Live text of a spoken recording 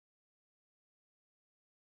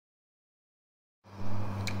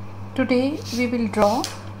Today we will draw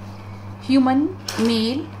human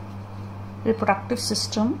male reproductive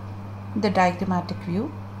system, the diagrammatic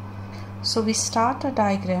view. So we start a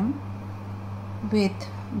diagram with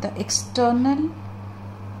the external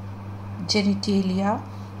genitalia,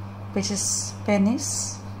 which is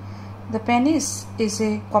penis. The penis is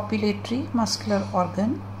a copulatory muscular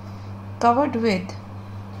organ covered with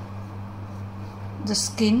the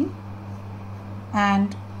skin,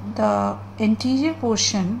 and the anterior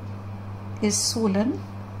portion is swollen.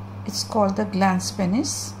 It's called the glans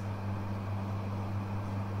penis.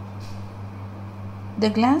 The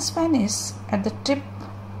glans penis at the tip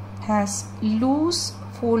has loose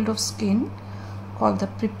fold of skin called the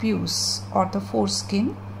prepuce or the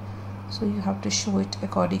foreskin. So you have to show it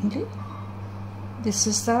accordingly. This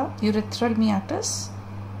is the urethral meatus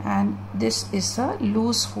and this is the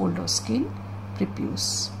loose fold of skin,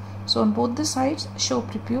 prepuce. So on both the sides show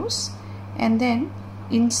prepuce, and then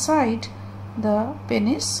inside the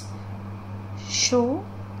penis show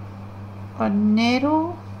a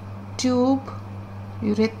narrow tube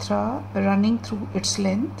urethra running through its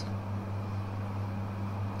length.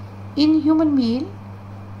 In human male,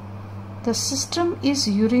 the system is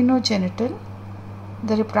urinogenital.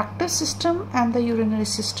 The reproductive system and the urinary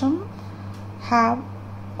system have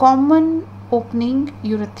common opening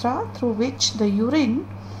urethra through which the urine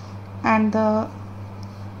and the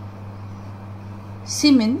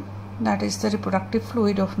semen, that is the reproductive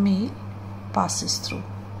fluid of male, passes through.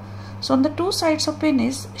 So on the two sides of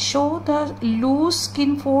penis show the loose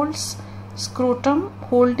skin folds, scrotum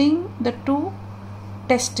holding the two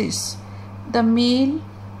testes, the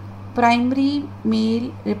primary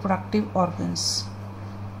male reproductive organs.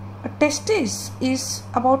 A testis is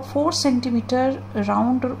about 4 centimeter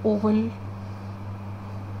round or oval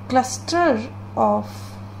cluster of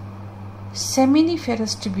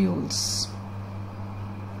seminiferous tubules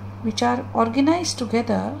which are organized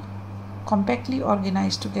together, compactly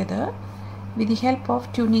organized together with the help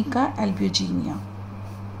of tunica albuginea.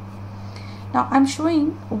 Now I am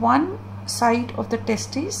showing one side of the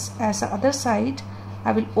testis, as the other side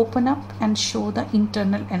I will open up and show the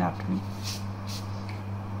internal anatomy.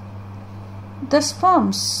 The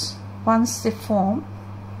sperms, once they form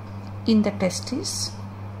in the testis,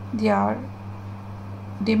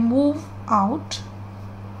 they move out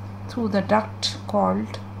through the duct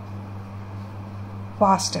called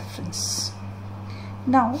vas deferens.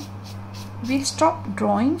 Now we'll stop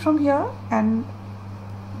drawing from here and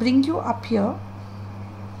bring you up here,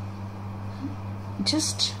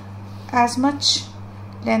 just as much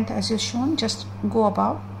length as you're shown, just go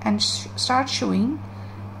above and start showing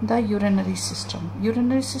the urinary system.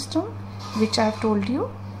 Urinary system, which I have told you,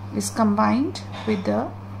 is combined with the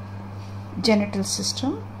genital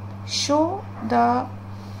system. Show the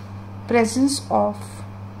presence of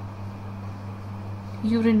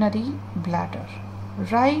urinary bladder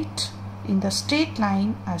right in the straight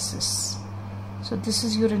line as this. So this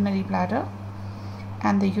is urinary bladder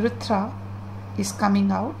and the urethra is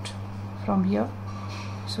coming out from here.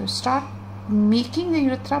 So start making the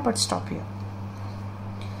urethra but stop here.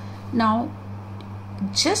 Now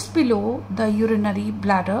just below the urinary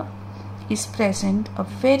bladder is present a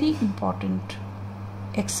very important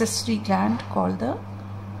accessory gland called the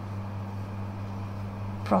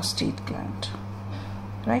prostate gland,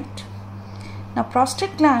 right? Now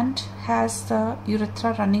prostate gland has the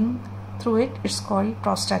urethra running through it. It's called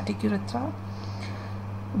prostatic urethra.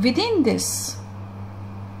 Within this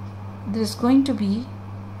there is going to be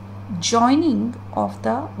joining of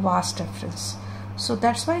the vas deferens. So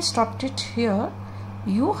that's why I stopped it here.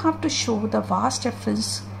 You have to show the vas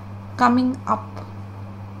deferens coming up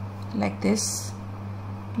like this,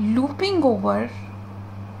 looping over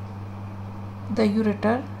the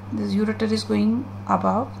ureter. This ureter is going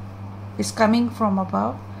above, is coming from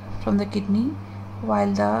above from the kidney,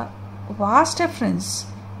 while the vas deferens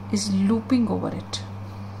is looping over it.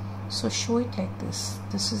 So show it like this.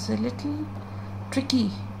 This is a little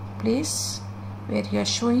tricky place where you are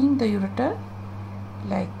showing the ureter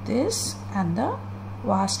like this and the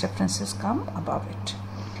vas deferences come above it.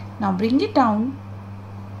 Now bring it down.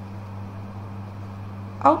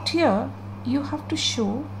 Out here you have to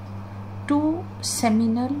show two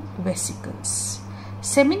seminal vesicles.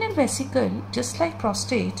 Seminal vesicle, just like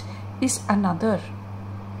prostate, is another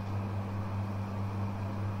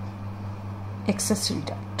accessory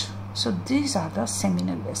duct. So these are the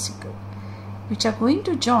seminal vesicle which are going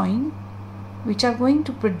to join, which are going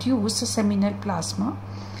to produce the seminal plasma,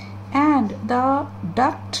 and the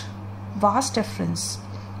duct vas deferens,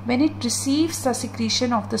 when it receives the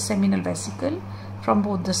secretion of the seminal vesicle from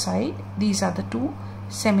both the side, these are the two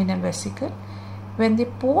seminal vesicle, when they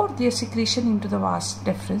pour their secretion into the vas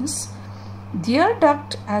deferens, their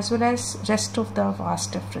duct as well as rest of the vas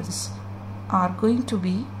deferens are going to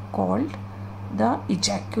be called the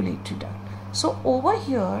ejaculatory duct. So over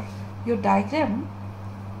here your diagram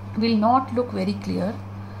will not look very clear.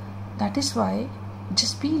 That is why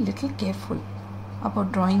just be little careful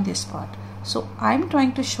about drawing this part. So I am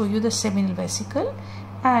trying to show you the seminal vesicle,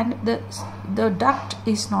 and the duct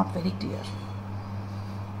is not very clear.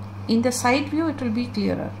 In the side view it will be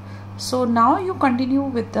clearer. So now you continue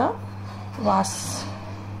with the vas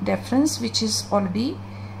deferens, which is already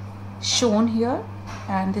shown here,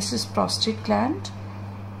 and this is prostate gland.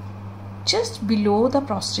 Just below the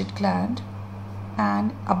prostate gland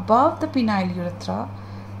and above the penile urethra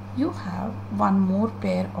you have one more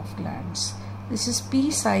pair of glands. This is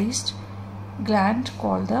pea-sized gland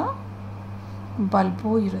called the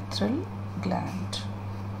bulbourethral gland.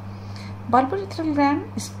 Bulbourethral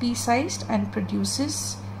gland is pea-sized and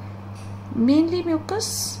produces mainly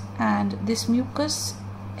mucus, and this mucus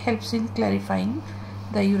helps in clarifying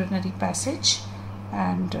the urinary passage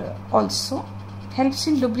and also helps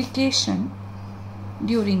in lubrication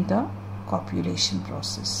during the copulation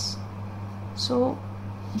process. So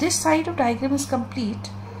this side of diagram is complete.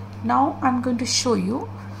 Now I am going to show you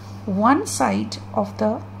one side of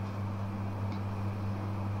the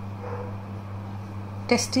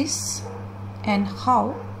testis and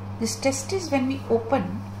how this testis, when we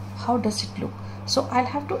open, how does it look. So I'll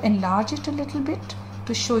have to enlarge it a little bit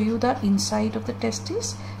to show you the inside of the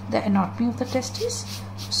testis, the anatomy of the testis.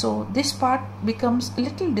 So this part becomes a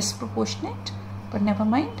little disproportionate, but never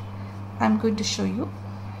mind. I'm going to show you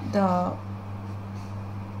the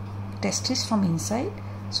testis from inside.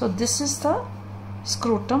 So this is the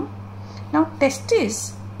scrotum. Now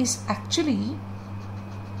testis is actually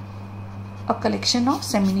a collection of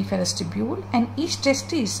seminiferous tubule, and each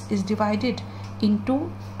testis is divided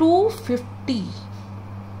into 250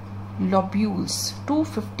 lobules,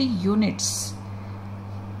 250 units,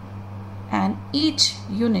 and each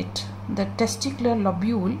unit, the testicular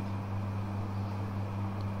lobule,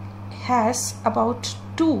 has about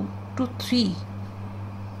 2 to 3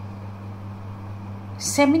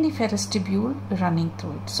 seminiferous tubule running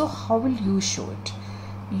through it. So how will you show it?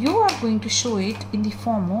 You are going to show it in the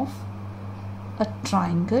form of a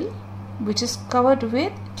triangle which is covered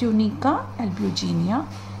with tunica albuginea.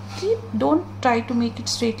 Don't try to make it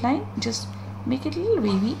straight line, just make it a little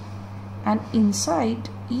wavy, and inside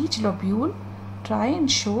each lobule try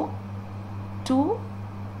and show 2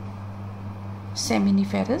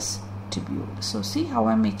 seminiferous tubule. So see how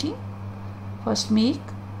I am making. First make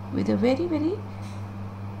with a very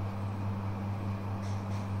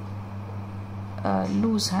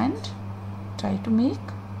loose hand, try to make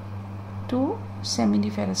 2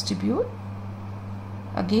 seminiferous tubule.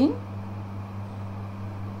 Again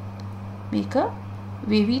make a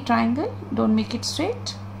wavy triangle, don't make it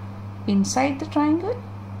straight. Inside the triangle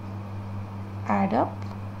add up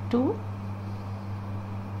 2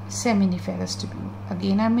 seminiferous tubule.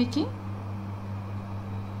 Again I am making.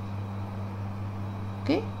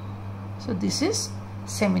 Okay, so this is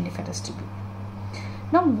seminiferous tubule.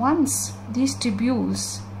 Now once these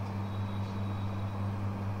tubules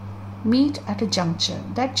meet at a juncture,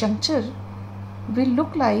 that juncture will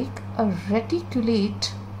look like a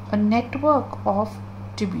reticulate, a network of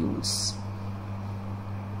tubules.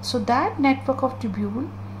 So that network of tubule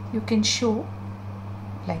you can show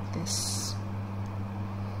like this.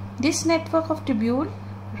 This network of tubule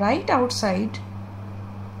right outside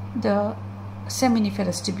the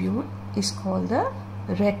seminiferous tubule is called the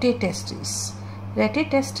rete testis.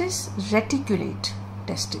 Rete testis, reticulate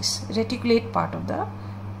testis, reticulate part of the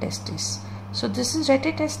testis. So this is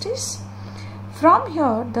rete testis. From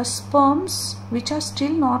here the sperms which are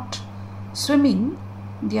still not swimming,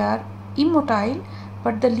 they are immotile,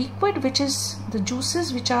 but the liquid, which is the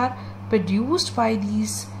juices which are produced by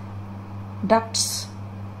these ducts,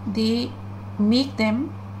 they make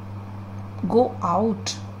them go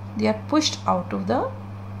out. They are pushed out of the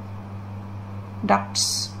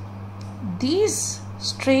ducts. These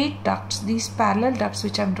straight ducts, these parallel ducts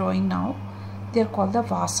which I am drawing now, they are called the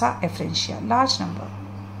vasa efferentia, large number,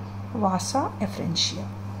 vasa efferentia.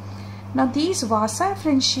 Now these vasa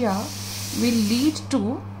efferentia will lead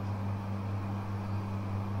to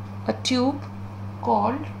a tube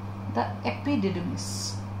called the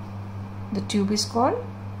epididymis. The tube is called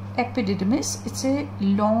epididymis. It's a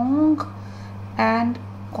long and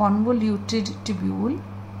convoluted tubule.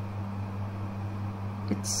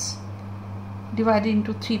 It's divided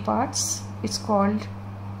into 3 parts. It's called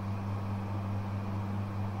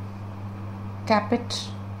caput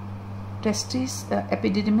testis,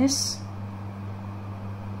 epididymis,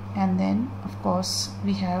 and then of course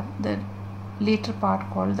we have the later part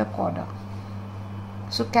called the chorda.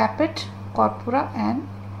 So caput, corpora and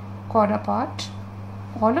chorda part,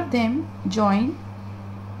 all of them join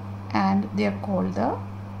and they are called the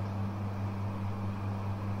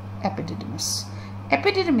epididymis.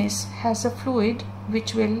 Epididymis has a fluid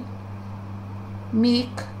which will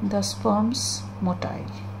make the sperms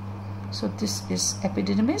motile. So this is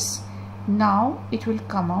epididymis. Now it will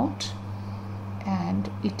come out and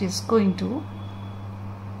it is going to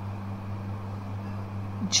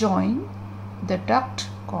join the duct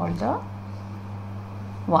called the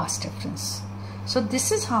vas deferens. So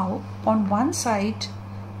this is how on one side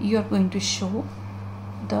you are going to show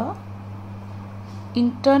the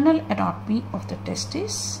internal anatomy of the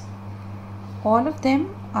testis. All of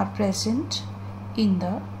them are present in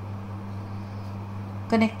the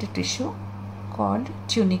connective tissue called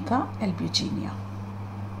tunica albuginea.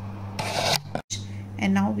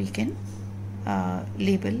 And now we can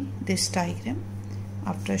label this diagram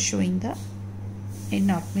after showing the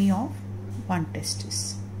anatomy of one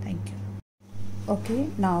testis. Thank you. Okay,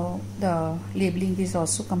 now the labeling is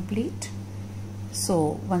also complete.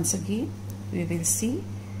 So once again we will see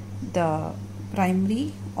the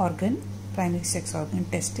primary organ, primary sex organ,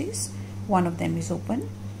 testis. One of them is open.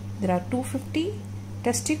 There are 250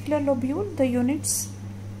 testicular lobule, the units.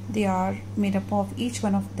 They are made up of, each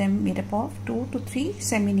one of them made up of 2 to 3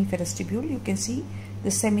 seminiferous tubule. You can see the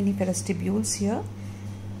seminiferous tubules here,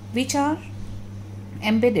 which are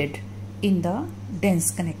embedded in the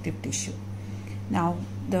dense connective tissue. Now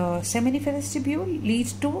the seminiferous tubule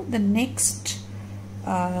leads to the next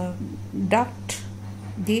duct.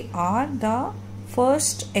 They are the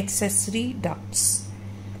first accessory ducts.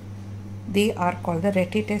 They are called the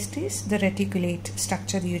reticestis, the reticulate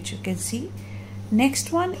structure which you can see.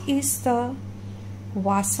 Next one is the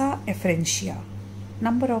vasa efferentia,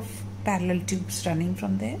 number of parallel tubes running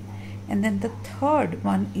from there. And then the third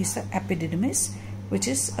one is the epididymis, which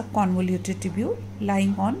is a convoluted tubule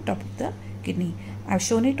lying on top of the kidney. I've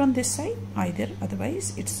shown it on this side, either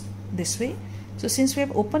otherwise it's this way. So since we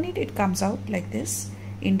have opened it, it comes out like this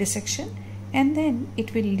in dissection, and then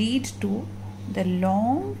it will lead to the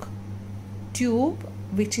long tube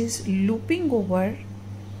which is looping over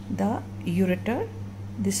the ureter.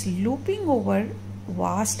 This looping over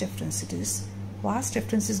vas deferens, it is vas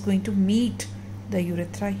deferens is going to meet the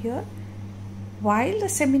urethra here, while the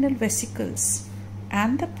seminal vesicles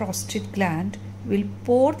and the prostate gland will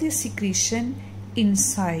pour the secretion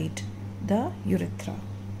inside the urethra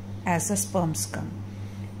as the sperms come.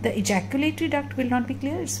 The ejaculatory duct will not be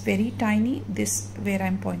clear, it's very tiny. This where I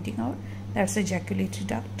am pointing out, that's the ejaculatory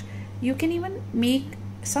duct. You can even make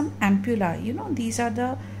some ampulla, you know, these are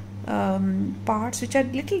the parts which are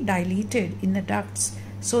little dilated in the ducts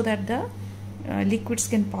so that the liquids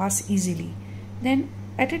can pass easily. Then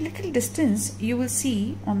at a little distance you will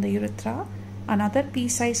see on the urethra another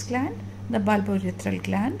pea-sized gland, the bulbourethral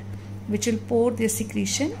gland, which will pour their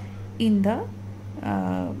secretion in the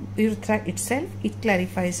urethra itself. It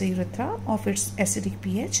clarifies the urethra of its acidic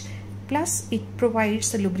pH, plus it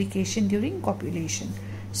provides the lubrication during copulation.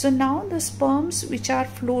 So now the sperms which are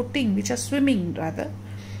floating, which are swimming rather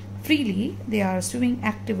freely, they are swimming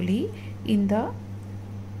actively in the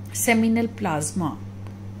seminal plasma.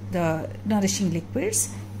 The nourishing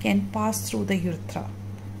liquids can pass through the urethra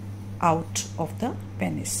out of the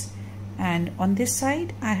penis. And on this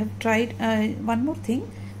side I have tried one more thing.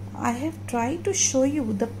 I have tried to show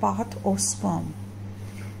you the path of sperm.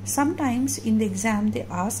 Sometimes in the exam they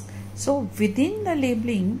ask, so within the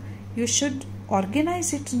labeling you should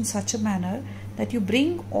organize it in such a manner that you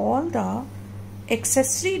bring all the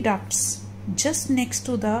accessory ducts just next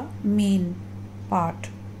to the main part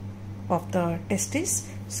of the testis,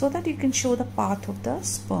 so that you can show the path of the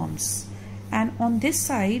sperms. And on this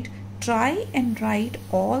side try and write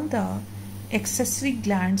all the accessory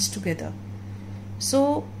glands together.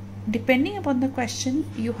 So depending upon the question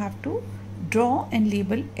you have to draw and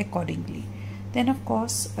label accordingly. Then of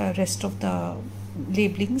course rest of the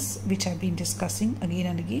labelings which I've been discussing again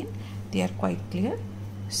and again, they are quite clear.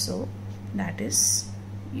 So that is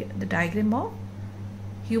the diagram of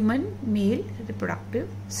human male reproductive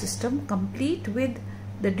system, complete with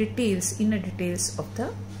the details, inner details of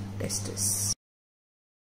the testis.